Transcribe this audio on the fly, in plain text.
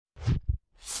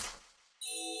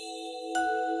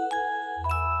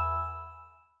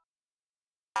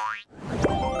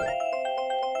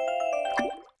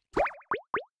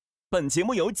本节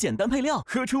目由简单配料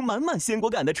喝出满满鲜果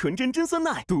感的纯真真酸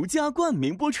奶独家冠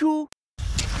名播出。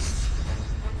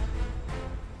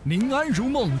宁安如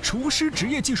梦厨师职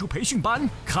业技术培训班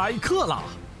开课啦！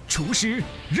厨师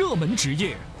热门职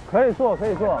业，可以做，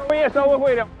我也稍微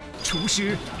会一点。厨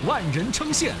师万人称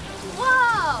羡。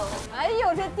哇，哎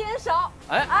呦，这颠勺！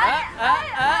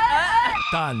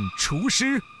但厨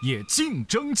师也竞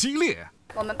争激烈。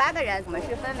 我们8个人，我们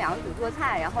是分2组做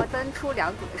菜，然后分出2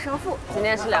组的胜负。今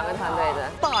天是2个团队的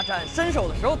大展身手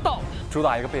的时候到了，主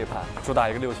打一个背叛，主打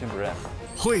一个六亲不认，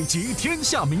汇集天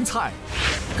下名菜，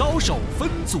高手分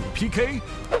组 PK，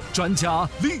 专家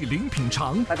莅临品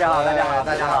尝。大家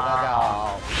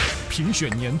好。评选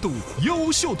年度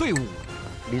优秀队伍。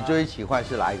你最喜欢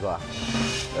是哪一个？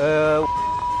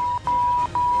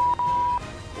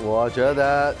我觉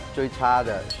得最差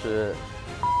的是。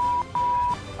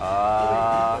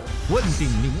 问鼎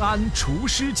宁安厨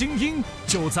师精英，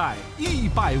就在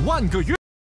100万个约。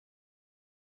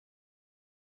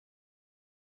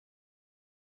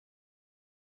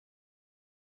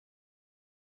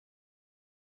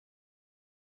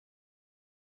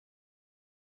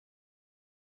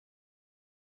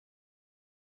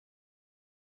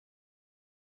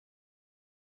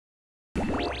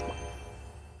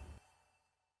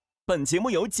本节目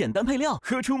由简单配料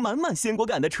喝出满满鲜果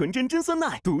感的纯真真酸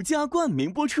奶独家冠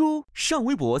名播出。上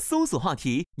微博搜索话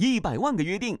题100万个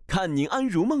约定，看宁安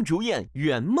如梦主演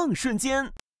圆梦瞬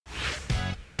间。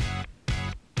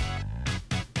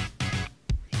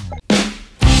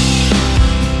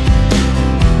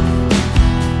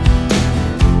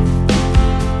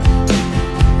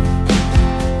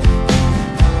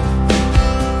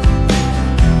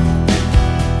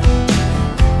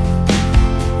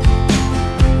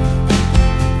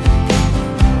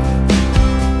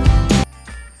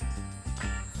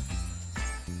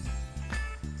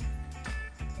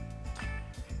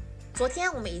 昨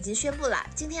天我们已经宣布了，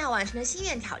今天要完成的心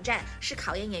愿挑战是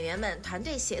考验演员们团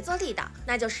队协作力的，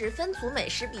那就是分组美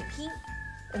食比拼。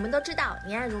我们都知道，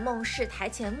宁安如梦是台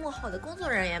前幕后的工作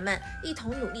人员们一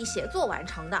同努力协作完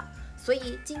成的，所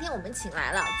以今天我们请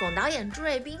来了总导演朱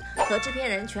瑞斌和制片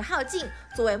人全浩进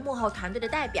作为幕后团队的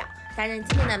代表，担任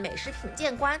今天的美食品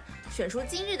鉴官，选出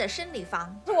今日的胜利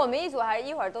方。是我们一组还是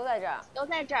一会儿都在这儿？都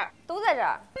在这儿，都在这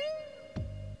儿。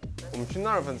我们去那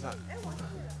儿分菜。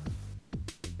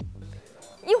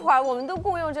 一会儿我们都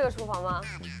共用这个厨房吗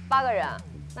？8个人，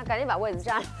那赶紧把位子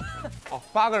占了。哦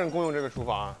，8个人共用这个厨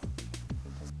房，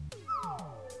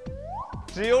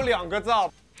只有2个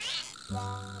灶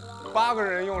，8个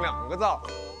人用2个灶。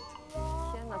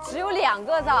天哪，只有2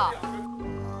个灶。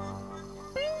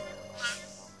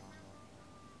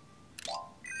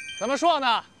怎么说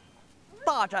呢？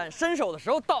大展身手的时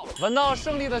候到了，闻到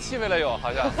胜利的气味了有，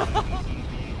好像。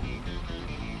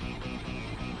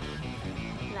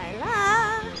来啦！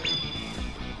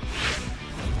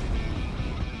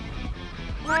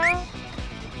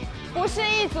 不是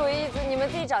一组一组，你们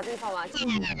自己找地方吧。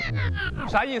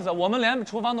啥意思？我们连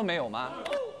厨房都没有吗？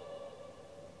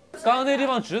刚刚那地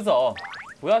方直走，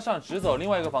不要上，直走另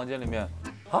外一个房间里面。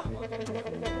啊？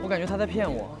我感觉他在骗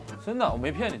我。真的，我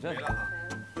没骗你，真的。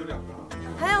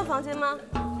还有房间吗？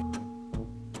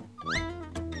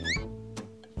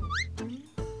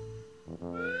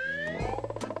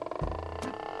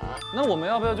那我们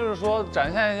要不要就是说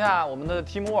展现一下我们的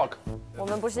teamwork？ 我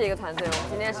们不是一个团队，我们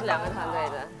今天是2个团队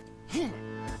的。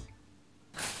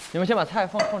你们先把菜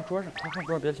放桌上，放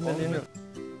桌上，别拎着。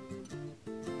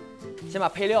先把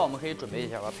配料我们可以准备一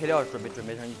下，把配料准备成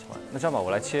一团。那这样吧，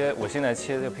我现在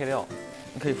切这个配料，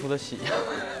你可以负责洗一下，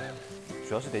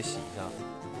主要是得洗一下。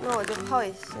那我就先泡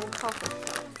会。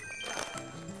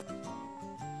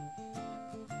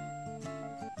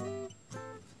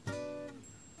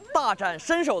大展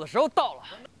身手的时候到了，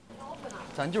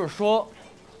咱就是说，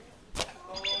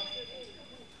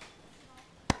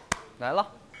来了。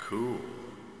Cool。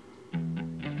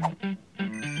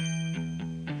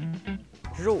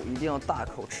肉一定要大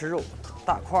口吃肉，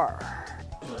大块儿。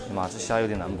妈，这虾有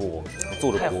点难剥，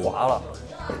做的太滑了。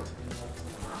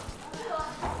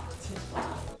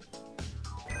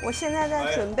我现在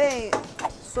在准备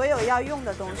所有要用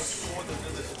的东西。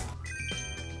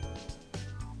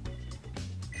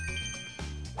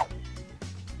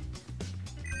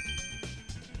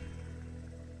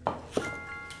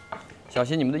 小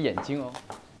心你们的眼睛哦！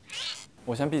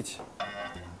我先闭起。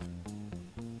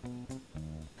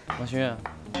王心月，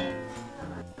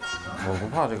我不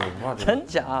怕这个，我不怕这个。真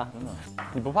假？真的，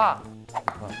你不怕？不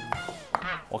怕。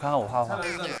我看看我怕不怕。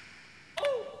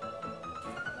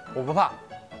我不怕。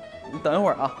你等一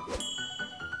会儿啊。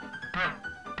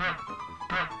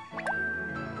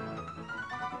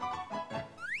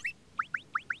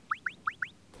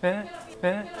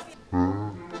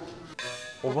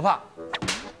我不怕。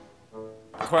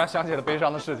突然想起了悲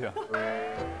伤的事情。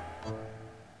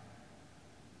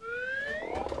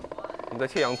你在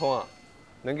切洋葱啊？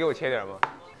能给我切点吗？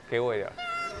给我一点。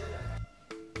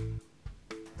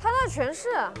他那全是。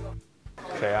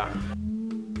谁呀？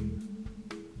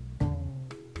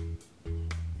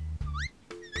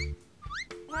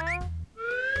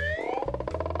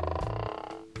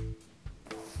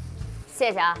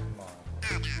谢谢啊。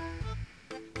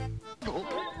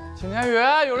青年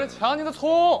员，有人抢你的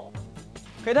葱，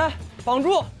给他绑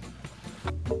住，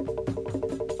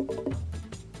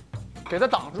给他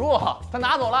挡住，他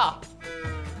拿走了。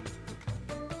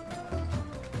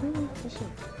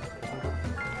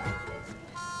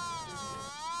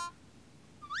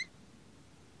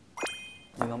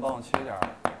你能帮我切点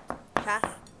啥？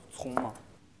葱吗？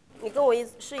你跟我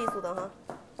是一组的哈。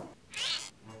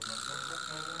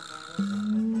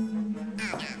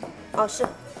哦，是，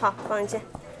好，帮你切。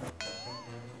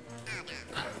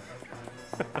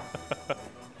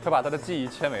他把他的记忆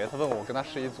切没，他问我跟他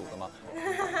是一组的吗？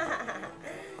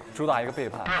主打一个背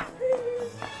叛，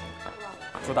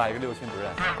主打一个六亲不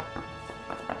认。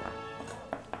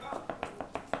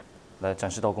来展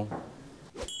示刀工。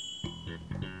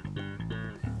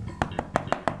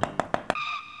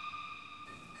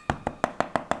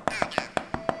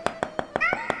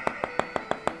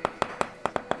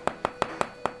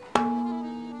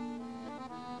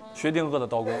薛定谔的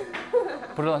刀工，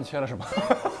不知道你切了什么。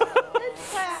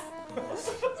快啊！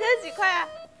切了几块啊？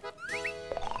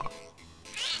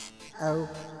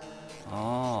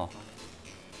哦，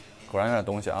果然有点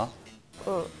东西啊。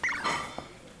嗯。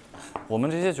我们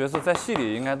这些角色在戏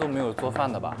里应该都没有做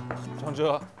饭的吧？张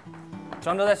哲，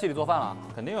张哲在戏里做饭了，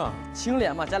肯定啊。清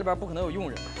廉嘛，家里边不可能有佣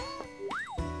人。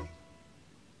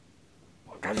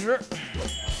开始。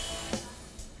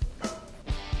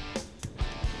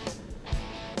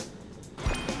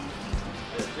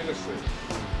这个水。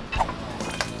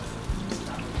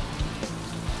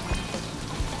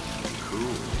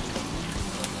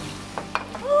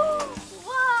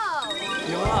哇，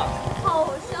赢了，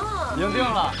好香啊！赢定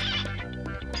了。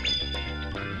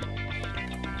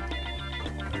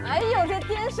哎呦，这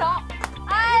颠勺！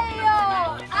哎呦，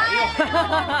哎呦！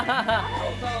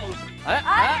哎哎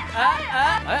哎哎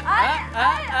哎哎哎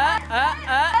哎哎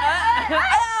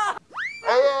哎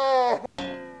呀！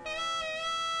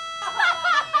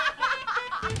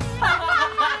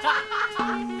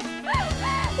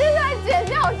这段剪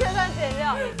掉，这段剪掉。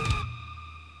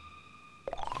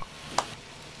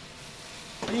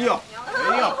哎呦，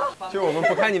哎呦！就我们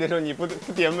不看你的时候，你不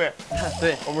颠呗？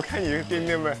对，我们看你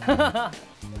颠呗。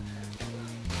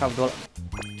差不多了。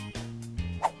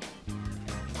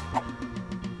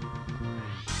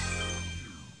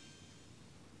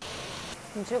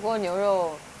你这锅牛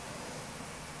肉，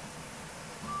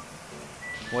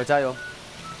我加油。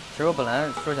其实我本来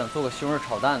说想做个西红柿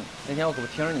炒蛋，那天我可不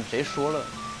听着你们谁说了，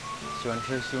喜欢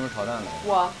吃西红柿炒蛋的。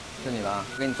我是你吧？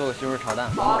我给你做个西红柿炒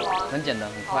蛋，好啊很简单，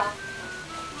很快。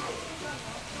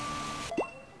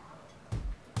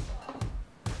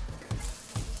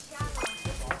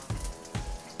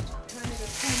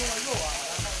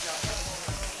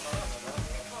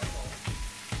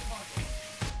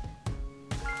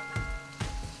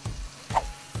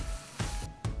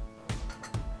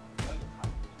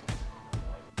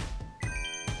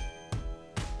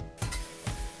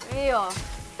哎呦，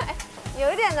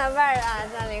有点那味儿啊，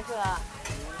张凌赫。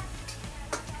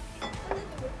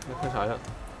你看啥呀？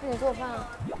那你做饭啊？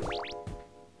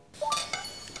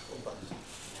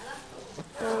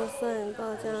蒜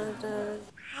爆加的，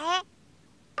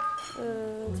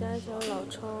加小老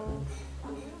抽，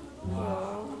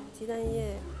油，鸡蛋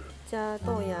液，加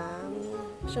豆芽，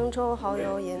生抽、蚝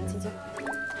油、盐、鸡精，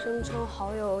生抽、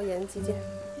蚝油、盐、鸡精，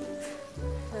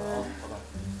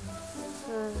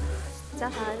加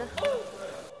啥来着？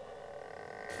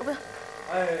哦，不是，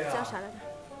加啥来着？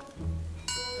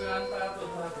虽然大家做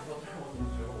菜不错，但是我怎么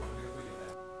觉得我们这个会有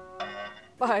点……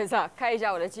不好意思啊，开一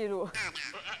下我的记录。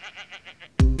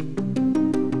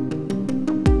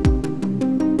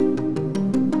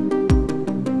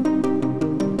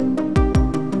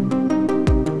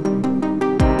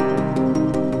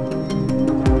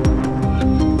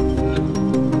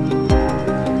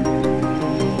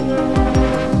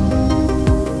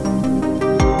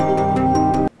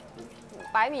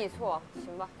白米醋，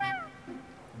行吧。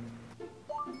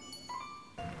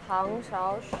糖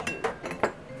少许，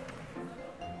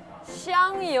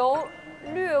香油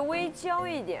略微焦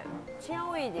一点，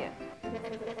焦一点，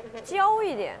焦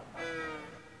一点。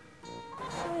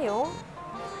香油，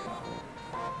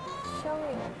香油。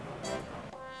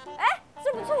哎，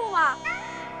这不醋吗？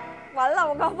完了，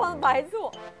我刚放的白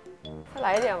醋，再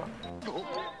来一点吧。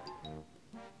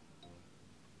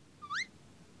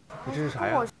你这是啥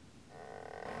呀？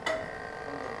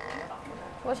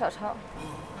我小焯。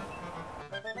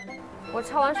我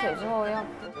焯完水之后要。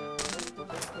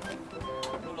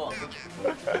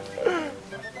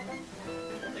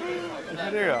你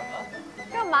看这个。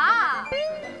干嘛？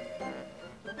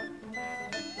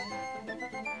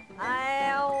哎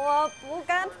呀，我不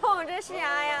敢碰这虾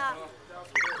呀！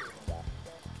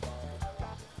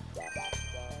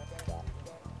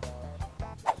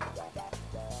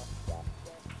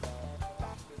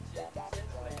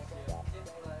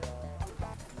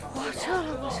我撤了，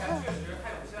我撤了。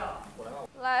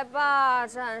来吧，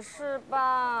展示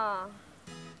吧。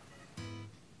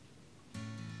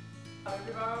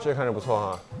这看着不错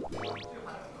哈。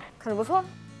看着不错，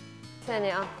谢谢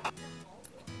你啊。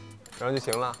然后就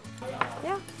行了。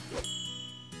呀。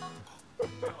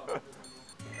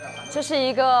这是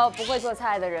一个不会做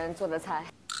菜的人做的菜。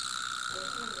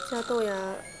加豆芽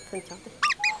粉条。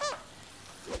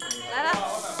来了。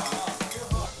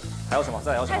还有什么？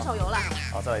再来要什么？太手油了。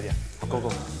好，再来一点。够。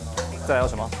再来要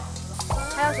什么？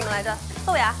还有什么来着？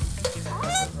豆芽。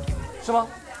是吗？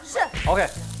是。OK。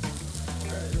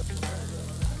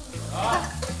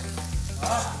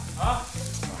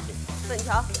粉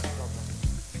条。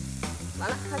完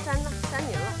了，它粘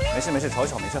黏了。没事，炒一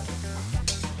炒没事。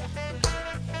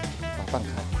把饭开。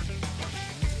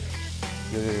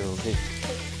有，可以。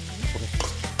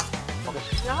OK。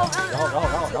然后。那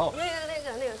个。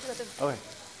OK。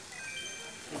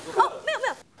哦，没有。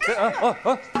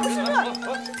不是这，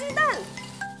是鸡蛋。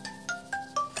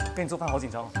给你做饭好紧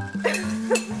张。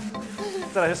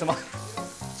再来是什么？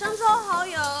生抽、蚝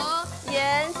油、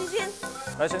盐、鸡精。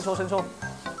来，生抽。蚝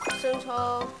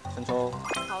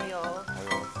油。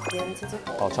盐、鸡精。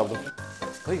好，差不多。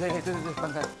可以，对，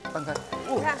翻开。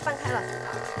你看，翻开了。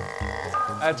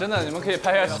哎，真的，你们可以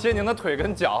拍一下仙宁的腿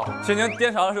跟脚。仙宁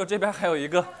颠勺的时候，这边还有一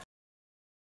个。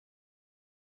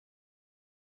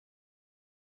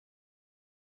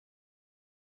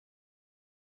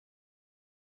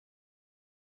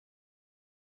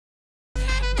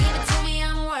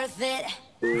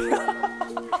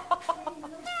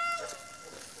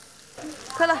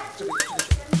快了。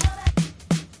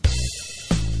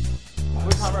不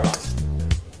会串味吧？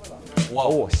哇，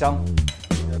香。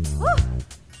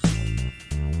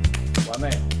完美。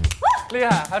厉害，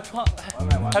还创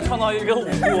造一个舞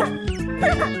步。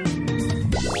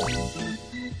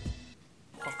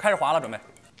开始滑了，准备。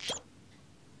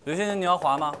刘欣欣，你要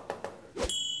滑吗？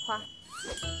滑。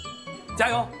加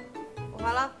油！我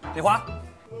滑了。你滑，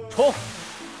冲！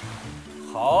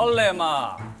好嘞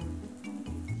嘛。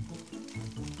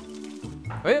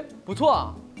哎，不错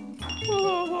啊，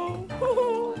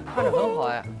看着很好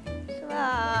哎。是吧？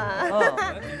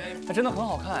还真的很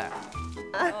好看哎。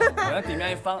原来底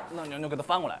面一翻，那你就给它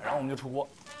翻过来，然后我们就出锅。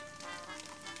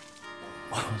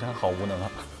哇，我真的好无能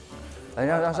啊！来，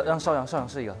让少阳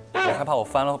试一个，我害怕我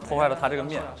翻了破坏了他这个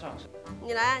面。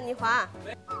你来，你滑。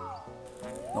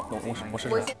我试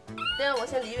试。先让我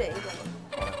先离远一点吧。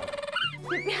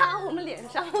别啪我们脸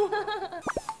上。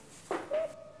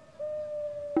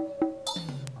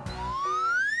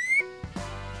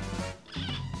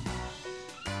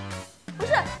不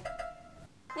是，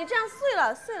你这样碎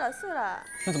了。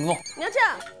那怎么弄？你要这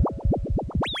样。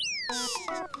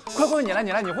快，你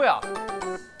来，你会啊？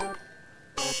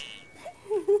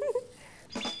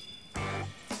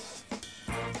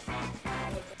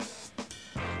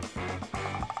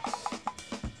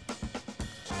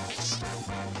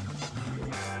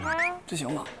这行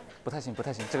吗？不太行，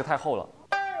这个太厚了。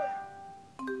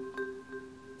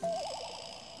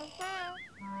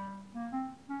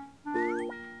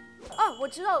哦，我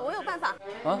知道了，我有办法。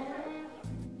啊？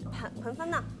盆翻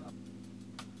呐。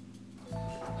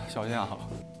小心啊！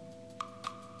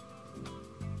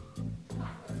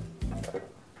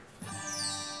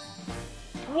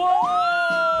哇！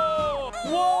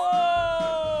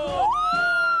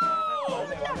完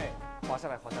美！滑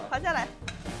下来。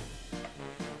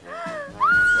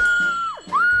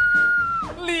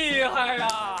厉害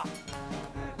呀！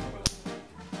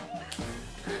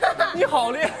你好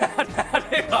厉害啊！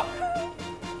这个，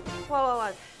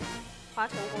哇，滑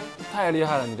成功！太厉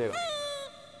害了，你这个。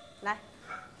来，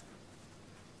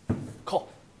扣。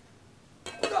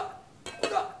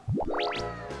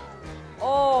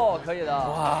哦，可以的。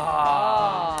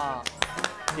哇！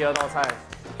第二道菜，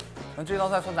那这道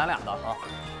菜算咱俩的啊。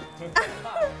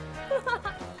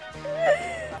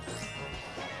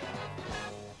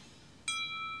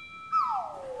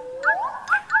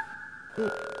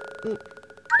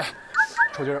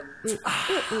抽筋儿。是吧？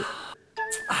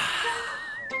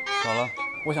好了，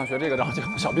我想学这个，然后结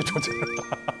果小臂抽筋了，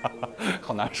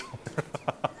好难受。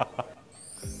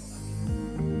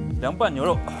凉拌牛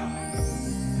肉。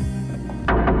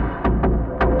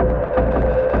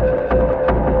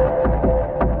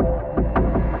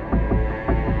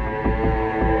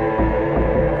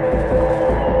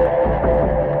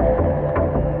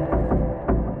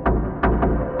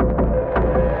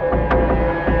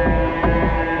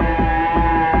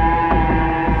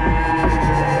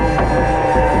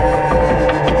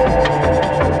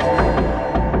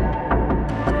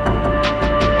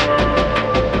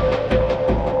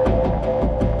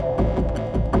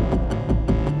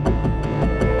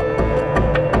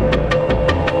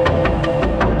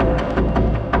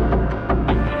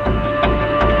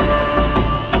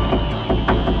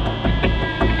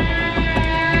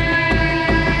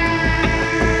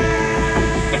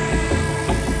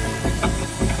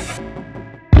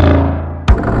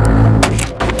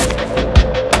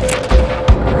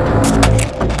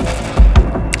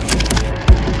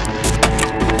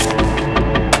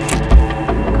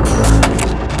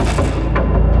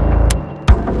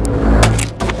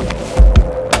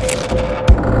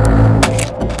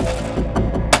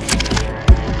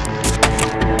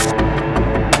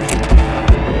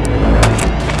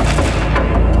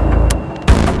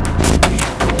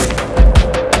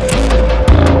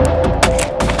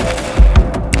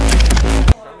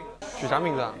啥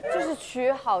名字啊？就是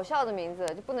取好笑的名字，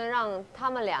就不能让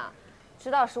他们俩知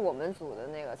道是我们组的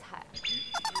那个菜。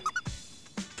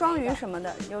双鱼什么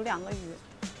的，有2个鱼。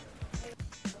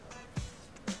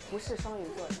不是双鱼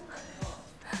座的。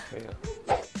可以了。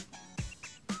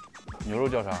牛肉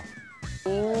叫啥？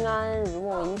宁安如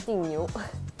梦一定牛。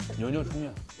牛牛出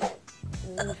面。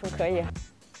你说可以。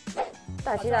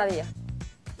大吉大利，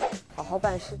好好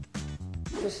办事，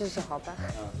这事是好办。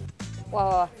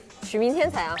哇，取名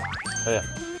天才啊！可以。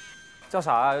叫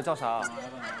啥啊？要叫啥啊？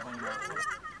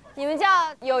你们叫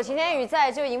有晴天雨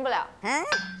在就赢不了。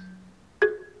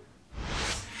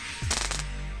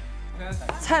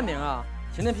菜名啊，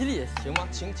晴天霹雳行吗？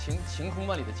晴空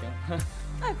万里的晴。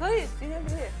哎，可以，晴天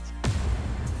霹雳。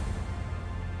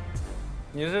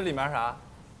你是里面啥？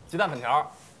鸡蛋粉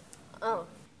条。嗯。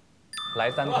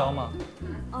来单挑吗？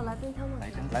哦，来单挑吗？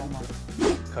来吗？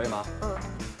可以吗？嗯。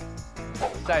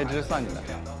下一只算你的。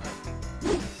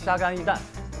虾干一蛋。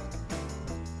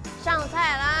上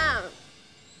菜啦！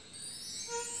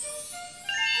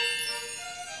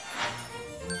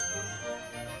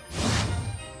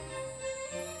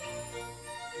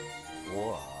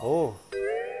哇哦！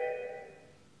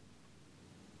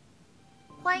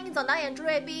欢迎总导演朱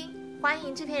瑞斌，欢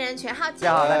迎制片人全浩杰。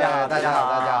大家好，大家好，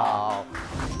大家好。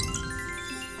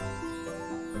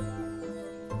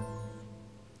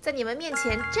在你们面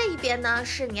前这一边呢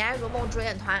是宁安如梦主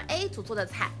演团 A 组做的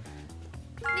菜，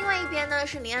另外一边呢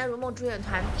是宁安如梦主演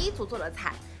团 B 组做的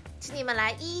菜，请你们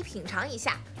来一一品尝一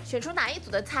下，选出哪一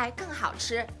组的菜更好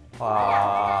吃。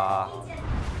哇！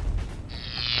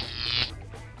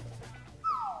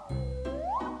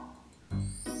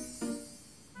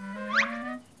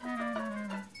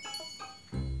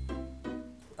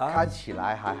看起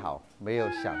来还好，没有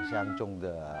想象中的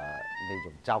那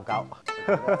种糟糕。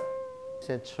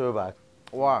先吃吧。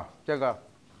哇，这个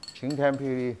晴天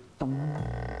霹雳，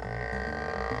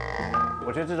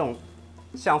我觉得这种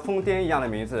像疯癫一样的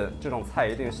名字，这种菜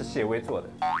一定是谢薇做的。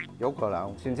有可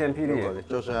能。晴天霹雳，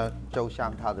就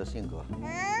像他的性格。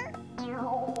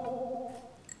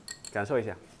感受一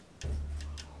下。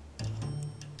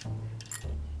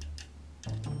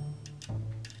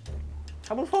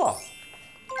还不错。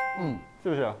是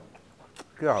不是？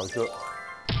最好吃。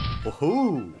哦吼！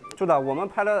朱导，我们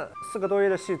拍了4个多月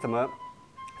的戏，怎么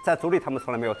在组里他们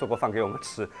从来没有做过饭给我们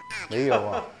吃？没有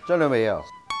啊，真的没有。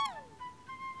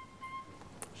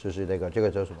试试这个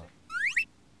叫什么？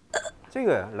这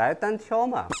个来单挑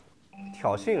嘛，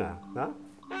挑衅啊啊！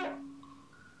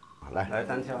来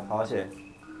单挑，好谢。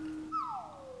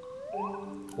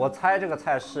我猜这个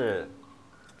菜是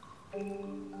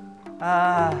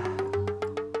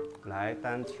来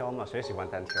单挑嘛，谁喜欢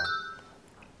单挑？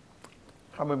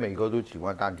他们每个都喜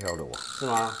欢单挑的我。是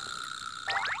吗？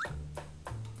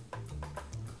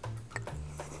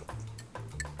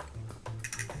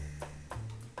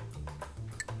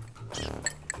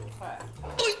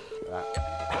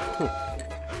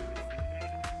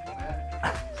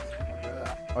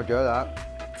我觉得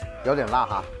有点辣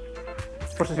哈。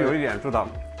不是有一点，朱导。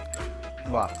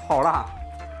哇，好辣！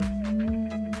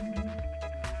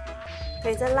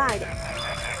可以再辣一点。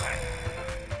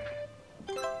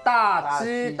大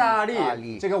吉大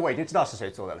利，这个我已经知道是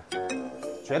谁做的了，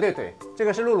绝对对，这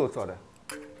个是露露做的。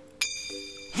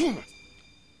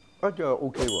这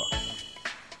OK 吧？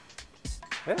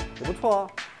哎，也不错哦。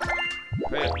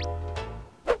可以。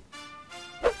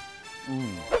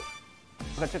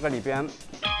这个里边，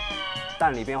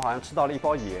蛋里边好像吃到了一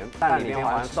包盐，蛋里边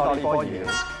好像吃到了一包盐。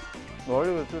我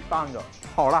这个是淡的，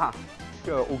好辣，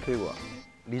这个 OK 不？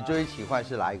你最喜欢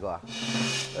是哪一个啊？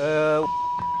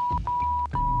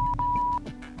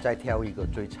再挑一个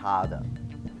最差的。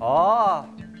哦，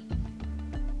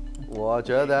我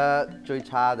觉得最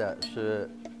差的是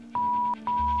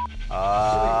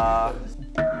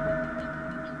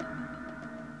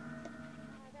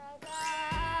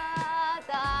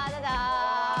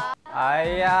哎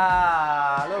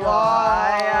呀，乐乐，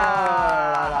哎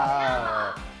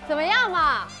呀，怎么样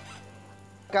嘛？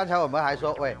刚才我们还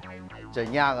说，喂，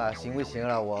怎样啊？行不行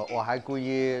了？我还故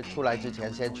意出来之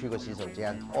前先去个洗手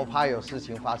间，我怕有事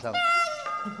情发生。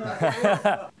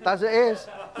但是哎，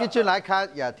一进来看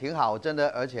也挺好，真的，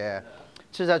而且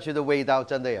吃下去的味道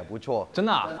真的也不错，真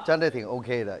的啊，真的挺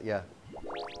OK 的呀。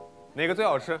哪个最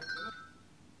好吃？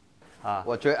啊，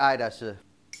我最爱的是。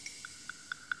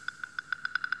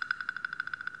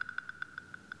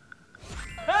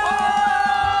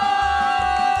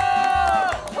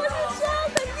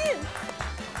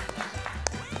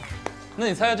那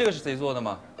你猜猜这个是谁做的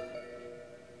吗？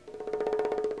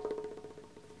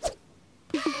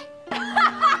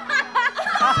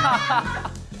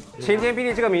晴天霹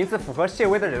雳这个名字符合谢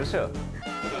薇的人设。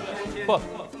不，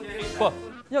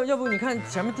要不你看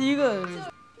前面第一个。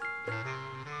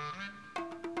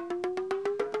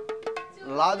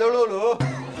拉德鲁鲁。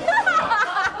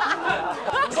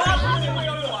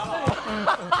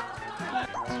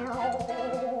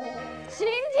晴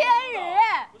天雨，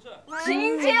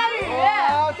晴天雨，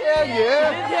天宇，晴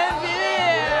天霹雳，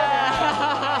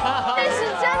这是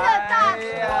真的大厨。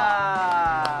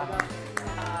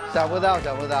想不到，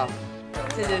想不到。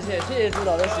谢谢指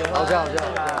导的喜欢。好笑，厉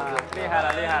害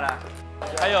了，厉害了。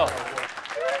还有，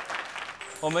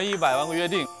我们100万个约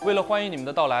定，为了欢迎你们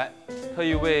的到来，特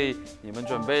意为你们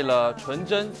准备了纯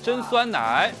真真酸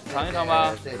奶，尝一尝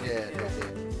吧。谢谢。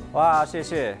哇，谢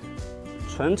谢。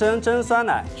纯真真酸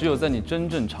奶，只有在你真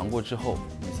正尝过之后，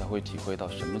你才会体会到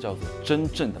什么叫做真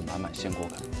正的满满鲜果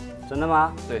感。真的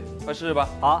吗？对，快试试吧。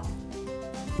好。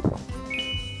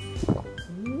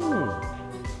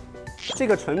这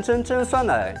个纯真真酸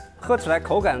奶喝起来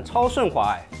口感超顺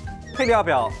滑哎，配料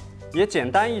表也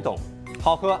简单易懂，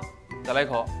好喝。再来一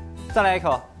口。再来一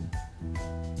口。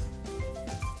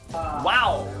哇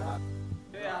哦！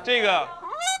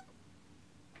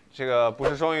这个不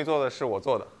是双鱼做的，是我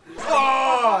做的。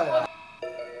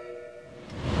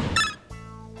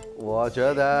我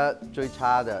觉得最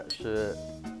差的是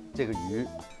这个鱼，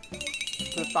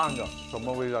是淡的，什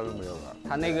么味道都没有了。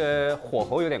它那个火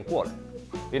候有点过了，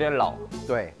有点老。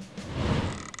对。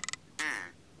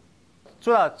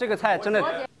说到这个菜真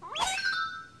的，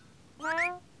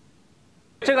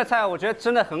这个菜我觉得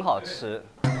真的很好吃，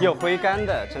有回甘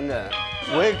的，真的。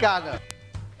回甘的。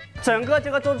整个这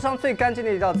个桌子上最干净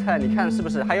的一道菜，你看是不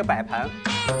是？还有摆盘。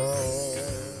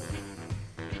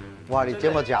哇，你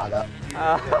这么假的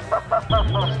啊！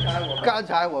刚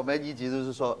才我们一直都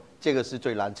是说这个是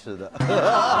最难吃的。真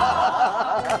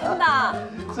的？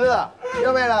是啊，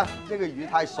因为呢，这个鱼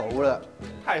太熟了。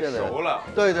太熟了。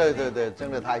对，真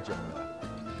的太久了。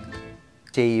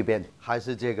这一边还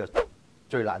是这个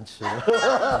最难吃的。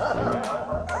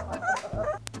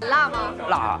很辣吗？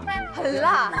辣。很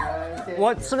辣。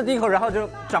我吃了第一口，然后就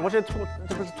转过去吐，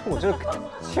这不是吐，这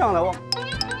呛了我。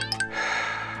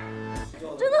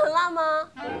真的很辣吗？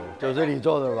就是你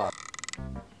做的吧？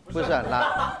不是很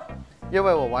辣，因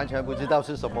为我完全不知道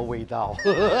是什么味道。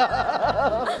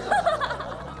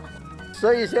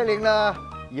所以谢玲呢，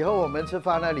以后我们吃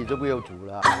饭呢，你就不用煮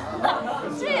了。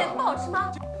这也不好吃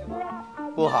吗？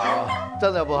不好，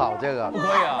真的不好，这个。不可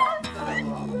以啊。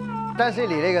但是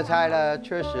你那个菜呢，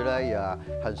确实呢也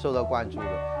很受到关注的。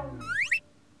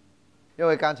因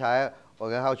为刚才我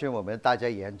跟浩俊我们大家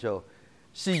研究，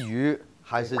是鱼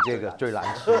还是这个最难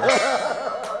吃？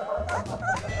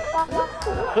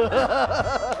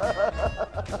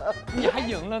你还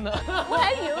赢了呢？我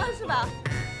还赢了是吧？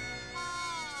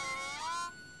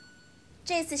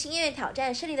这次新月挑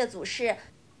战胜利的组是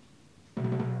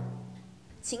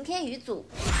晴天鱼组。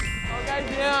好开心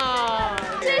啊！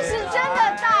这是真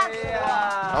的大厨。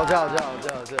好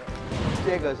吃。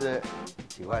这个是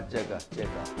喜欢这个。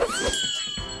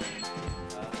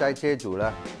在这组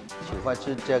呢，喜欢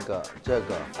吃这个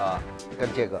啊，跟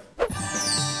这个。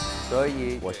所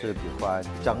以我是喜欢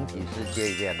整体是这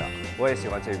一边的，我也喜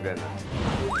欢这边的。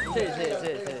谢谢。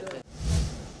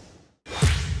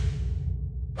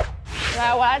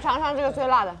来，我来尝尝这个最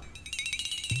辣的。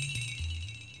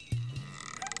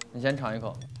你先尝一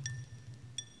口。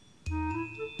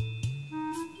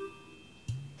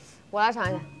我来尝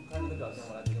一下。看你的表情，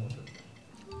我来决定我吃。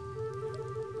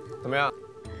怎么样？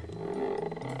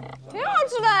挺好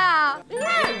吃的呀，你看，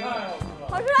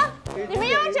好吃吗？你们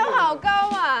要求好高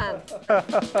啊！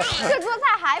这桌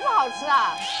菜还不好吃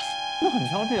啊？那很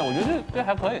挑剔啊，我觉得这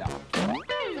还可以啊。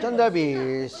真的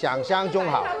比想象中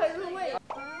好。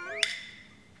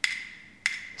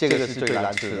这个是最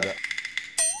难吃的。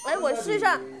哎，我试一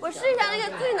下那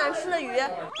个最难吃的鱼。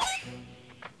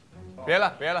别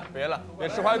了，别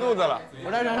吃坏肚子了。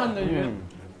我来尝尝你的鱼。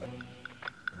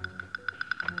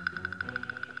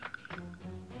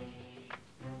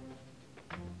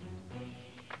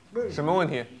什么问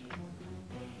题？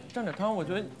蘸点汤，我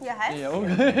觉得也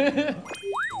OK。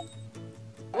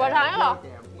我尝一口。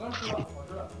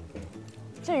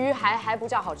这鱼还不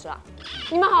叫好吃啊？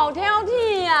你们好挑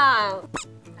剔呀！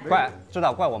怪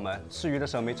我们吃鱼的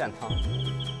时候没蘸汤。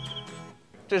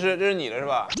这是你的是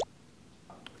吧？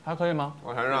还可以吗？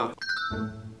我尝尝。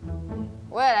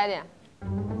我也来点。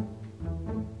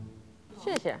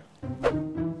谢谢。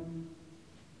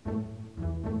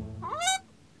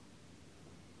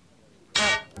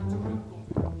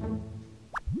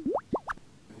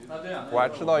我还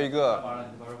吃到一个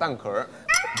蛋壳。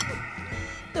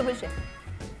对不起，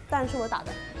蛋是我打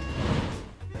的。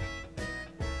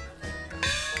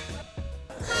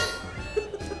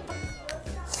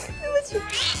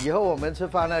以后我们吃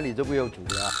饭那里就不用煮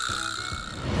了。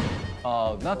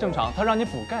哦，那正常，它让你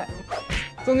补钙，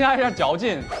增加一下嚼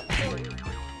劲。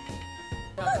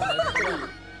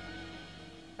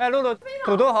哎，露露，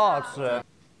土豆好好吃。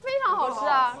非常好吃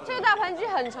啊！这个大盘鸡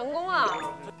很成功啊。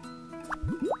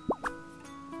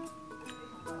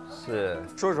是，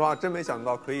说实话，真没想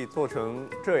到可以做成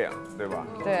这样，对吧？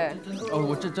对。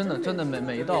我这真的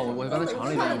每一道我刚才尝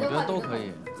了一遍，我觉得都可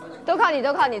以。都靠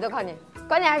你，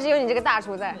关键还是有你这个大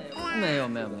厨在。没有。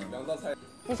2道菜。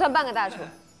你算半个大厨。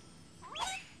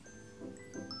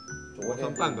我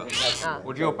算半个。啊。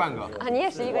我只有半个。啊，你也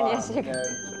是一个。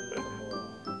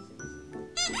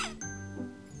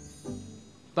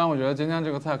但我觉得今天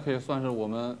这个菜可以算是我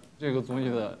们这个综艺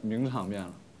的名场面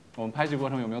了。我们拍戏过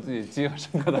程有没有自己记忆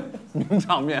深刻的名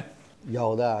场面？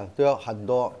有的，都有很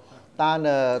多。当然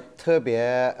呢，特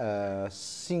别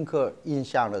深刻印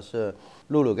象的是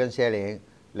露露跟谢玲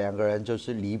2个人就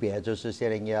是离别，就是谢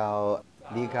玲要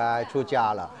离开出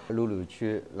家了，露露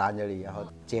去拦着你，然后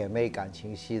姐妹感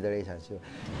情戏的那场戏。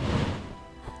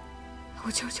我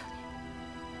求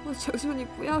求你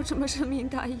不要这么深明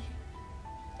大义，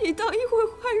你当一回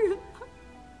坏人吧。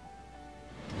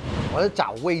我在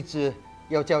找位置。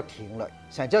要叫停了，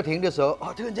想叫停的时候，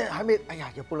突然间还没，哎呀，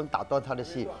也不能打断他的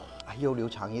戏，又留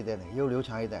长一点，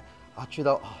啊，去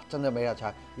到真的没了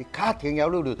才一咔停，然后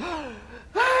露露，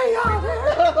哎呀，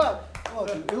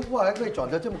我还可以转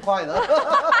得这么快呢。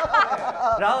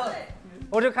然后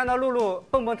我就看到露露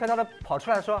蹦蹦跳跳的跑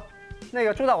出来说：“那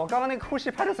个朱导，我刚刚那个哭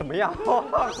戏拍的怎么样？”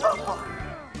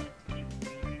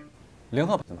零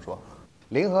号怎么说？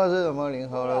零号是什么？零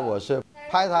号呢？我是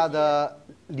拍他的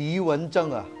离文症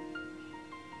啊。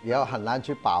也要很难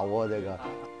去把握这个，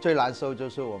最难受就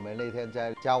是我们那天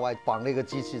在郊外绑那个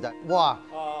机器在，哇，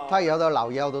他摇到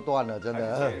老腰都断了，真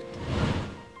的。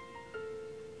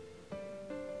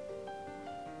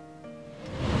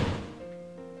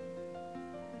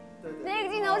那个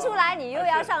镜头出来，你又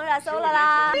要上热搜了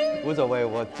啦。无所谓，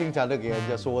我经常都给人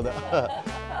家说的。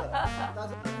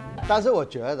但是我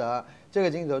觉得这个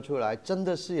镜头出来，真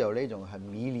的是有那种很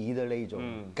迷离的那种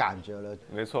感觉了，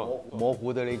没错，模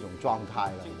糊的那种状态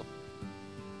了。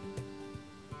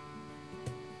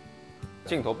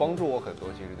镜头帮助我很多，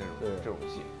其实这种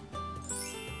戏。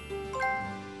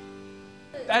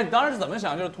哎，你当时是怎么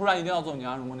想？就是突然一定要做《宁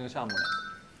安如梦》这个项目的？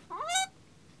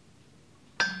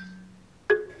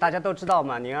大家都知道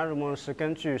嘛，《宁安如梦》是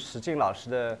根据石进老师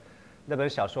的那本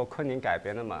小说《昆宁》改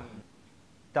编的嘛。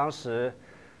当时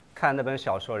看那本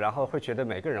小说，然后会觉得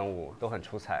每个人物都很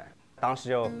出彩，当时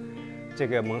就这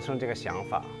个萌生这个想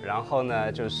法。然后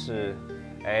呢，就是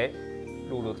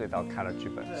露露最早看了剧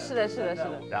本，是的。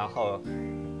然后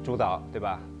朱导对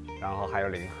吧？然后还有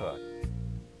林鹤，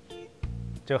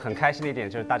就很开心的一点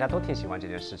就是大家都挺喜欢这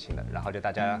件事情的，然后就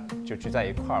大家就聚在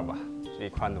一块儿吧，就一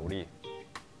块努力。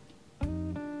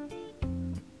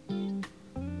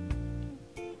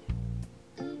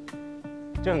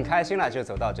就很开心了，就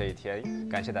走到这一天，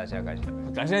感谢大家，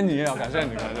感谢你，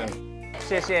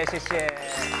谢谢。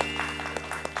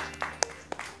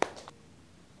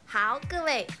好，各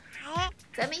位，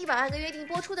咱们100万个约定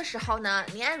播出的时候呢，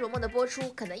《宁安如梦》的播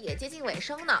出可能也接近尾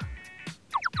声呢。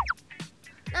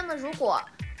那么，如果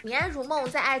《宁安如梦》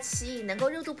在iQIYI能够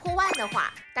热度破万的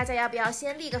话，大家要不要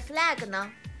先立个 flag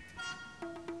呢？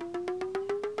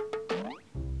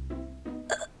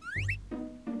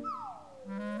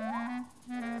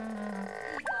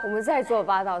我们再做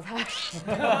8道菜。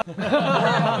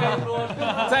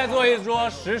再做一桌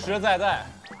实实在在。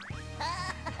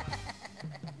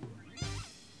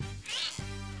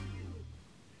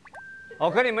我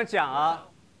跟你们讲啊，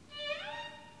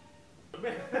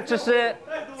就是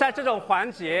在这种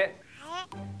环节，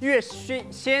越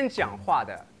先讲话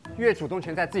的，越主动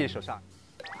权在自己手上；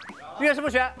越是不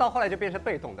选，到后来就变成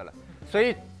被动的了。所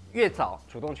以越早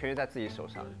主动权越在自己手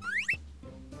上。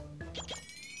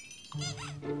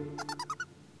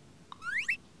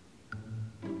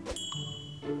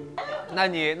那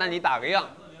你打个样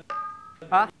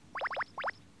啊？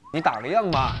你打个样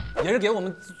嘛，也是给我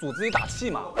们组自己打气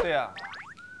嘛。对呀、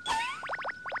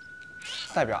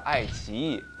代表爱奇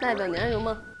艺，代表宁安如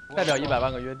梦，代表100万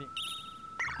个约定。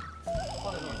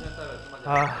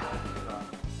啊，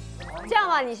这样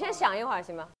吧，你先想一会儿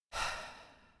行吗？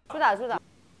主导，主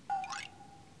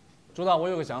导，我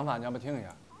有个想法，你要不听一下？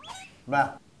什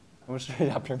么？我们试一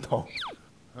下平头。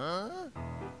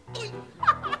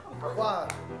哇！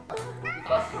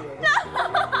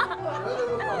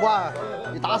哇！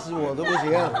你打死我都不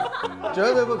行，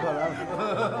绝对不可能。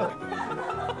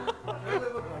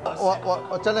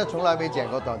我真的从来没剪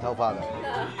过短头发的。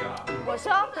我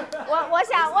说，我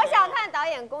想看导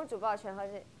演公主抱拳和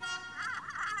这。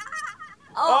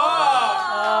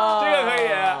哦，这个可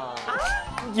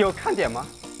以。有看点吗？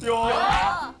有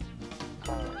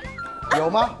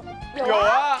吗？有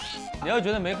啊。你要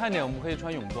觉得没看点，我们可以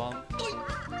穿泳装。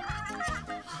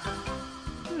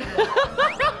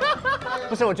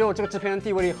不是，我觉得我这个制片人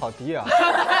地位力好低啊，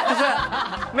就是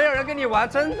没有人跟你玩，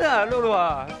真的，露露，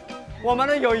我们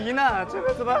的友谊呢？这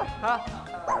个怎么啊？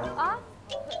啊？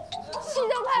戏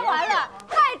都拍完了，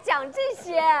还讲这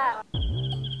些？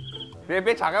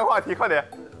别岔开话题，快点。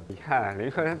你看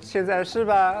林克现在是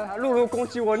吧？露露攻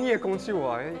击我，你也攻击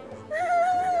我。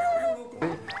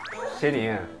谢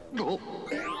宁，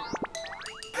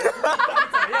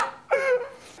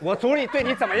我组里对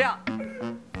你怎么样？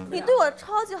你对我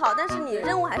超级好，但是你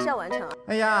任务还是要完成。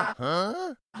哎呀，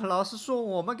老是说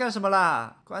我们干什么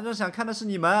啦？观众想看的是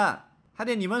你们，还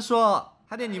得你们说，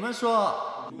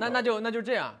那就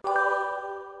这样。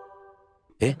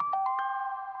哎，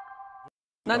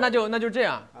那就这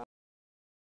样。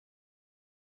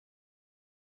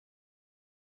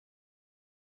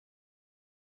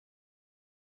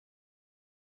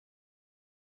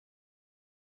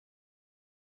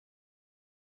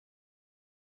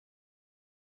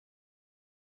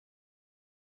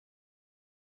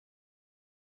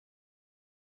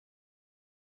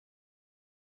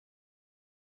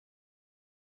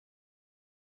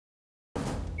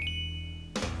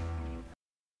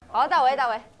好，大为，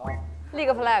立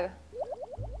个 flag。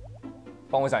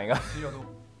帮我想一个。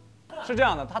是这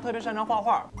样的，他特别擅长画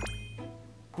画，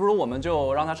不如我们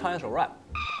就让他唱一首 rap。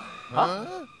啊？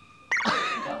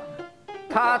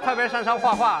他特别擅长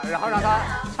画画，然后让他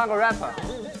唱个 rap。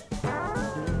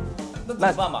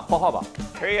那怎么办吧？画画吧。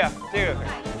可以啊，这个可以。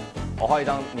我画一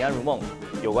张宁安如梦，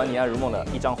有关宁安如梦的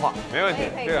一张画。没问题，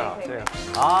这个好，这个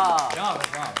啊，挺好的。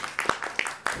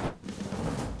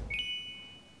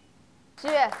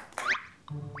7月，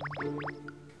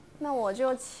那我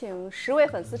就请10位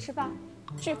粉丝吃饭，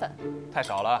剧粉。太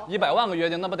少了，100万个约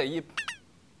定，那不得一。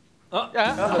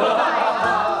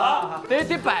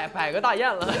得摆个大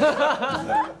宴了。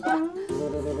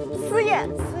私宴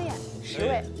，10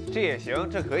位。这也行，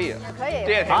这可以，可以，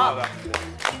这也挺好的。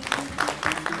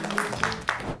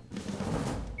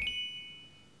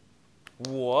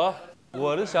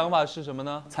我的想法是什么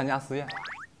呢？参加私宴。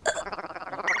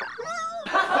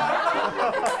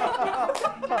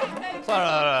算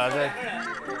了，这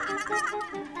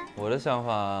我的想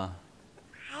法，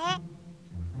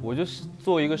我就是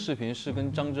做一个视频，是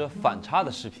跟张哲反差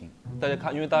的视频，大家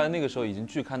看，因为大家那个时候已经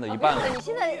剧看到一半了。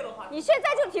你现在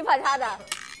就挺反差的。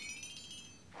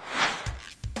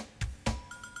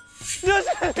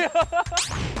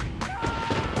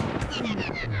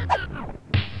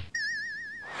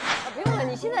不用了，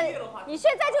你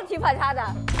现在就挺反差的，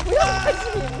不用看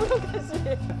视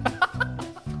频，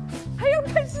还要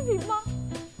看视频吗？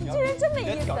你这人真没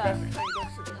意思。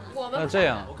那这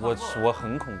样，我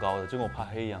很恐高的，就跟我怕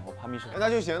黑一样，我怕密室。那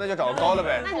就行，那就找个高的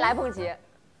呗。那你来蹦极。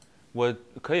我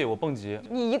可以，我蹦极。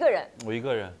你一个人？我一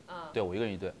个人。对，我一个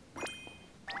人一队。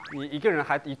你一个人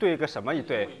还一队个什么一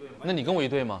队？那你跟我一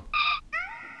队吗？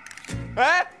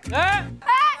哎，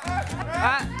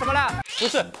怎么了？不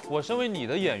是，我身为你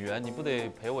的演员，你不得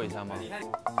陪我一下吗？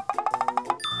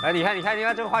哎，你看，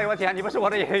这个话有问题啊！你不是我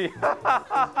的演员。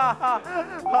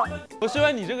我身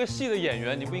为你这个戏的演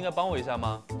员，你不应该帮我一下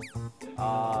吗？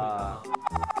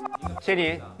谢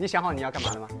宁，你想好你要干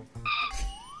嘛了吗？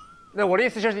那我的意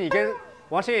思就是你跟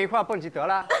王心凌一块蹦极得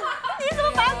了。你怎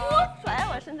么把锅甩在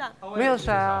我身上？没有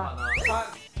甩啊。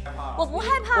我不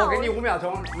害怕。我给你5秒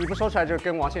钟，你不说出来就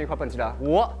跟王心凌一块蹦极了。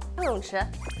5。跳泳池。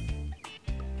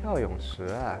跳泳池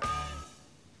啊？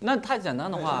那太简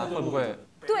单的话，会不会？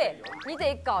对你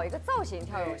得搞一个造型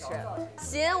跳泳池。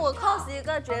行，我 cos 一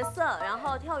个角色，然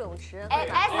后跳泳池。哎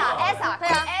 ，Elsa， 对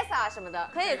啊 ，Elsa 什么的，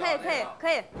可以。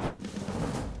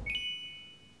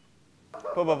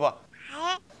不，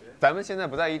咱们现在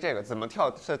不在意这个，怎么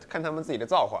跳是看他们自己的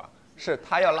造化，是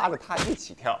他要拉着他一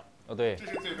起跳。哦，对，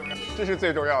这是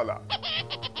最重要的。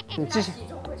你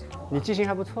记性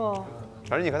还不错哦。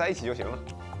反正你和他一起就行了。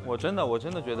我真的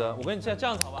觉得，我跟你这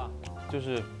样子好吧，就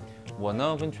是我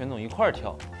呢跟全总一块儿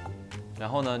跳，然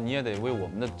后呢你也得为我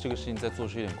们的这个事情再做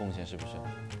出一点贡献，是不是？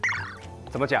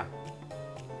怎么讲？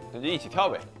那就一起跳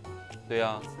呗。对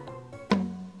呀。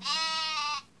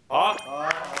好。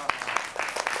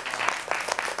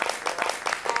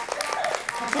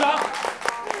鼓掌！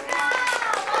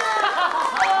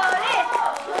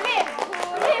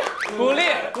鼓励！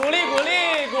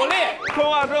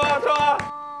冲啊！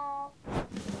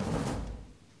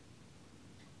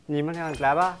你们俩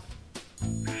来吧。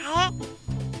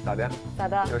咋的？咋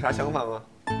的？有啥想法吗？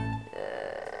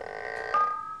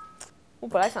我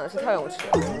本来想的是跳泳池。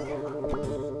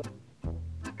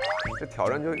这挑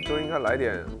战就应该来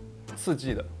点刺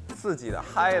激的、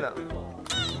嗨的。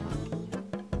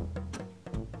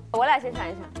我俩先想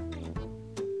一想。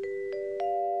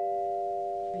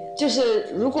就是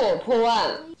如果我破万，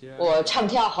我唱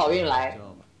跳好运来。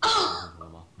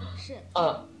是。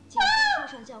今天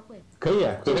上教会。可以。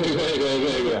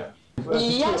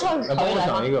你要唱好运来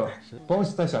吗？帮我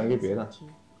再想一个别的。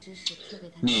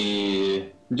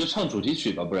你就唱主题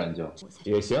曲吧，不然就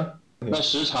也行。那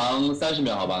时长30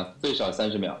秒好吧，最少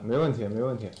30秒。没问题。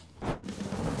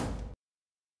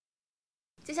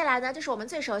接下来呢，就是我们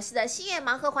最熟悉的心愿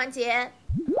盲盒环节。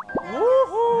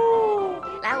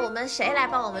来，我们谁来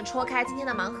帮我们戳开今天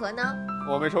的盲盒呢？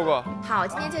我没抽过。好，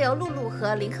今天就由露露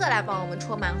和林克来帮我们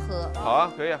戳盲盒。好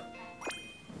啊，可以啊。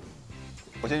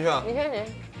我先去啊。你先。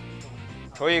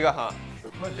抽一个哈，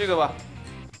这个吧。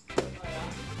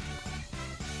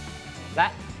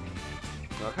来，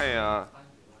我要看一眼啊。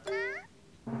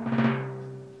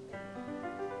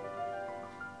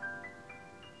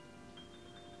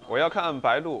我要看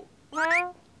白鹿，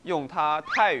用它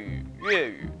泰语、粤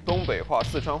语、东北话、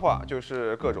四川话，就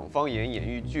是各种方言演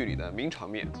绎剧里的名场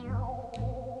面，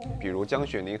比如江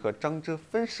雪宁和张哲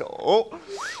分手。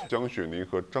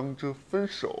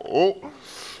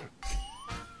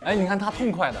哎，你看他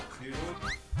痛快的。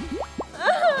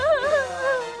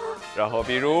然后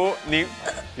比如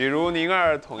宁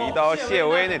儿捅一刀谢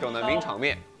薇那种的名场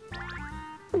面。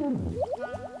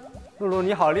露露，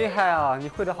你好厉害啊！你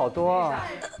会的好多啊。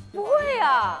不会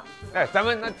啊。哎，咱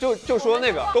们那就说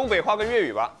那个东北话跟粤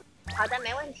语吧。好的，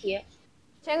没问题。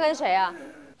先跟谁啊？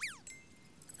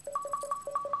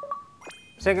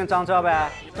先跟张哲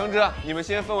呗。张哲，你们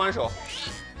先分完手。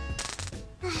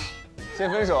先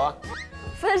分手啊。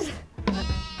分手。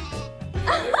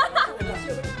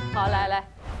好，来。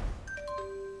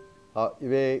好，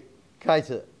预备，开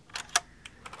始。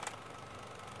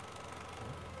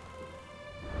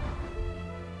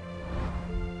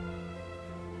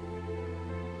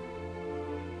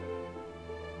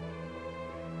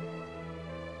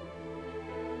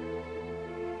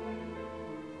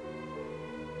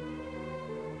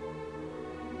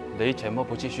你怎么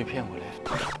不继续骗我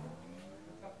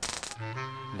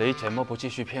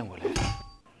嘞？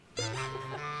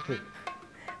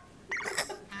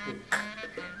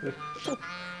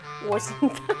我现在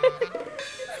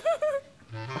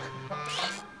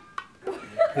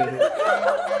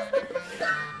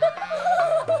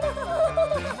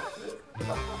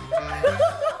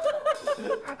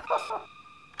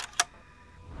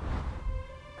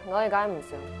我而家唔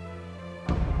想，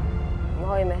唔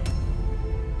可以咩？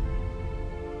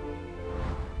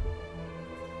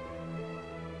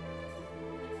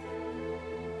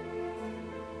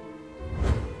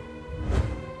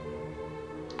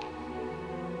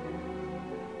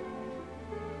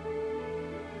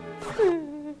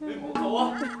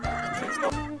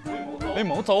李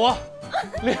某走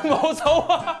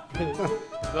啊！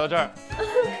就到这儿。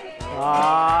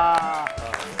啊！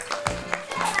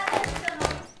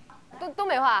东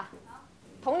北话，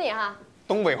捅你哈。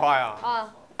东北话呀？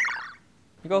啊。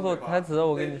你告诉我台词，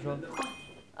我跟你说。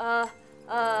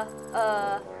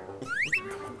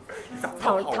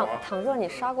倘若你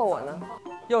杀过我呢？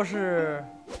要是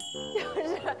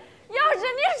你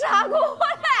杀过我嘞？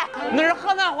那是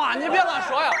河南话，你别乱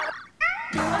说呀。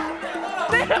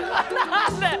那是河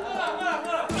南的。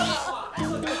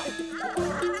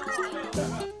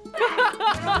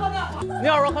你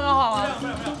要说河南话吗？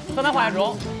河南话也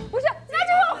中。不是，那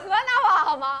就用河南话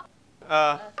好吗？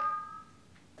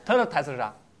他的台词是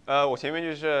啥？我前面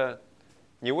就是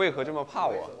你为何这么怕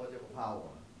我？我就不怕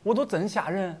我。我都真吓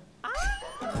人。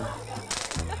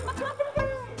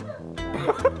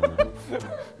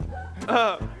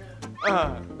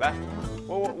来，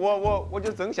我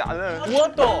就真吓人。我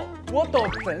都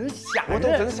真吓人。我都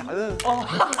真吓人。哦。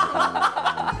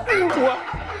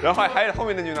然后还有后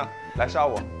面那句呢？来杀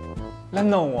我，来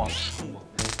弄我，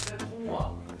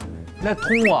来捅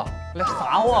我，来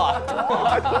杀我，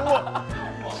来捅我，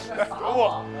来杀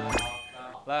我。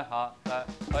来，好，来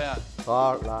导演。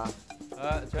好，来，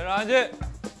全场安静。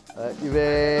预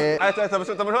备。哎，这怎么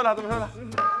说的？怎么说的？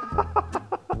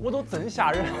我都真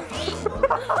吓人。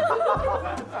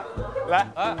来，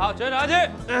好，全场安静。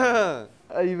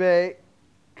预备，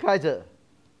开始。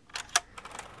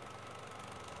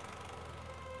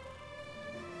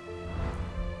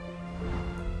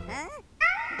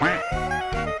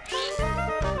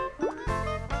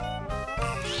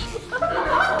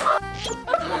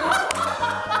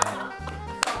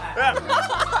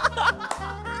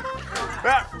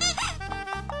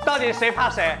到底谁怕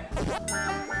谁？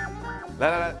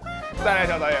来，再来一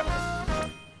条导演。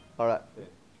好了，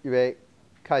预备，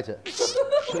开始。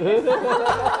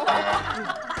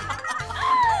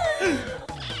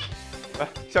来，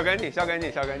笑干净。笑不干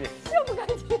净。笑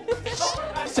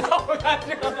不干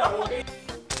净。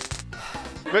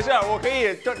没事，我可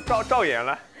以照演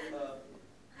了。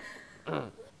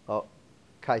好，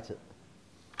开始。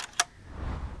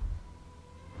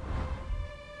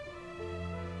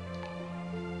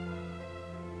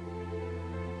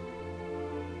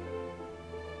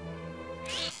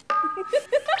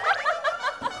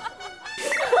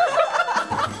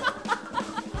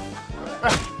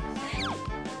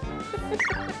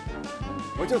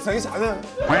我就真吓人。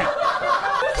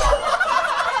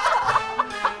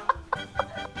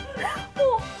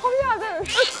好吓人！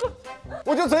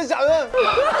我就真吓人。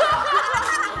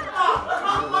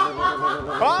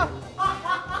啊！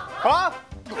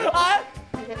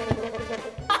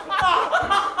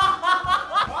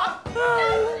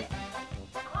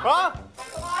要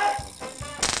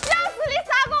死你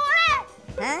啥狗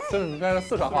嘞！这是应该是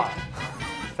四川话。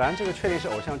咱这个确定是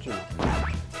偶像剧吗？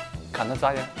看他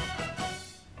咋演。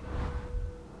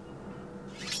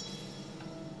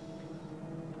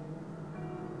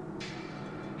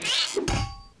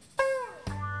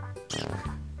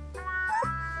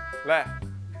来，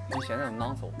你现在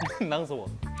囊死我，囊死我，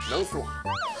能死我！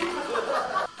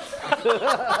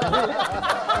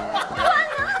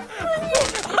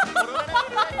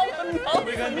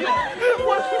没看见，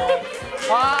我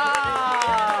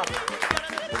啊！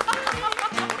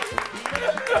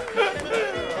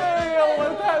哎呀，我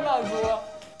太满足了。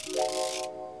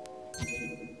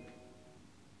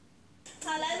好，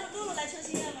来露露来求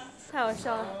心愿吧。太好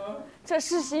笑了，这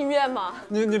是心愿吗？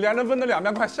你连着问了2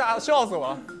遍，快笑死我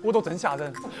了！我都真吓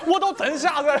人，我都真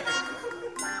吓人。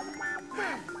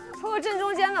抽个正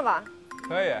中间的吧。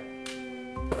可以。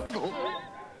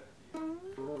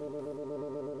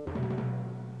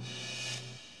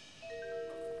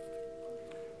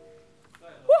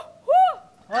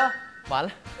啊，完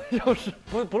了，又是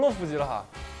不露腹肌了哈？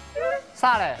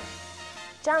啥嘞？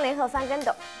张联合翻跟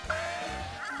斗。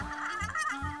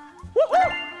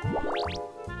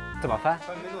怎么翻？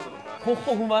翻跟斗怎么翻？后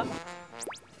空翻。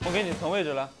我给你腾位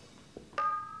置了。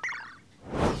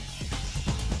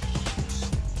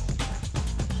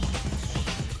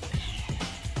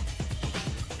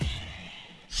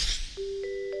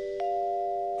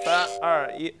3、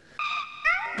2、1。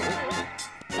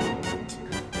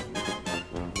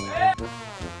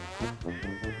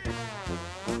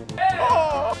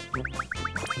哦！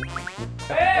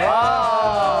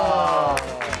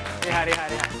厉害！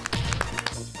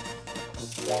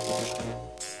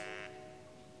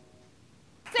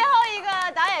最后一个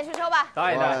导演去抽吧。导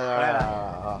演来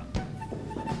了。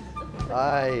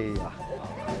哎呀，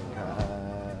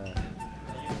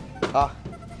好，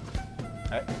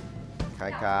哎，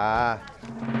看看，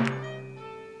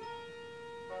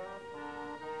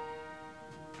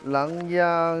南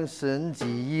洋神奇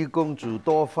一公主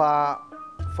多发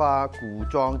古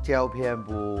装照片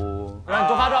不？让你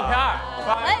多发照片。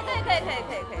哎，可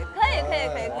以，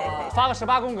发个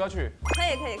18宫格去。可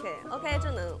以 ，OK， 这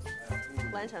能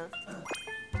完成。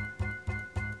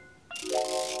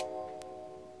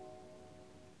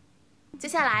接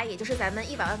下来也就是咱们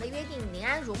100万个约定宁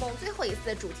安如梦最后一次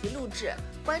的主题录制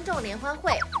观众联欢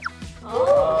会。我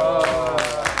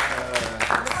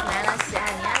们请来了喜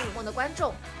爱宁安如梦的观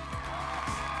众。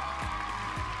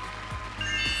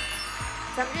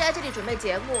咱们就在这里准备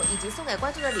节目以及送给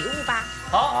观众的礼物吧。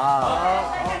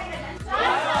好。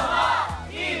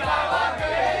100万个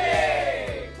约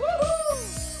定。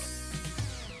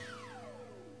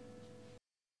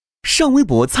上微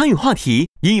博参与话题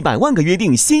，100万个约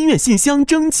定新月信箱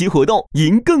征集活动，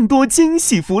赢更多惊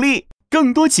喜福利。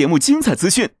更多节目精彩资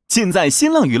讯，尽在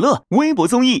新浪娱乐、微博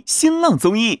综艺、新浪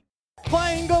综艺。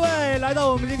欢迎各位来到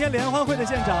我们今天联欢会的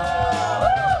现场。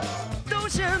都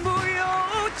身不由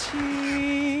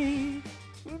己，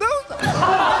都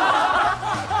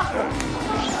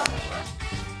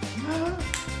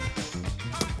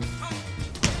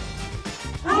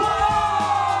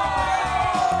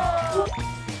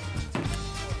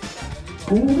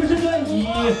5个身段，1、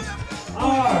2，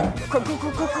快，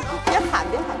别喊！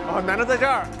哦，难的在这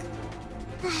儿。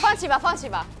放弃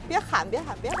吧，别喊！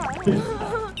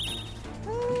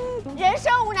人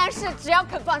生无难事，只要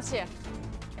肯放弃。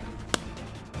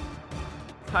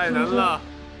太难了。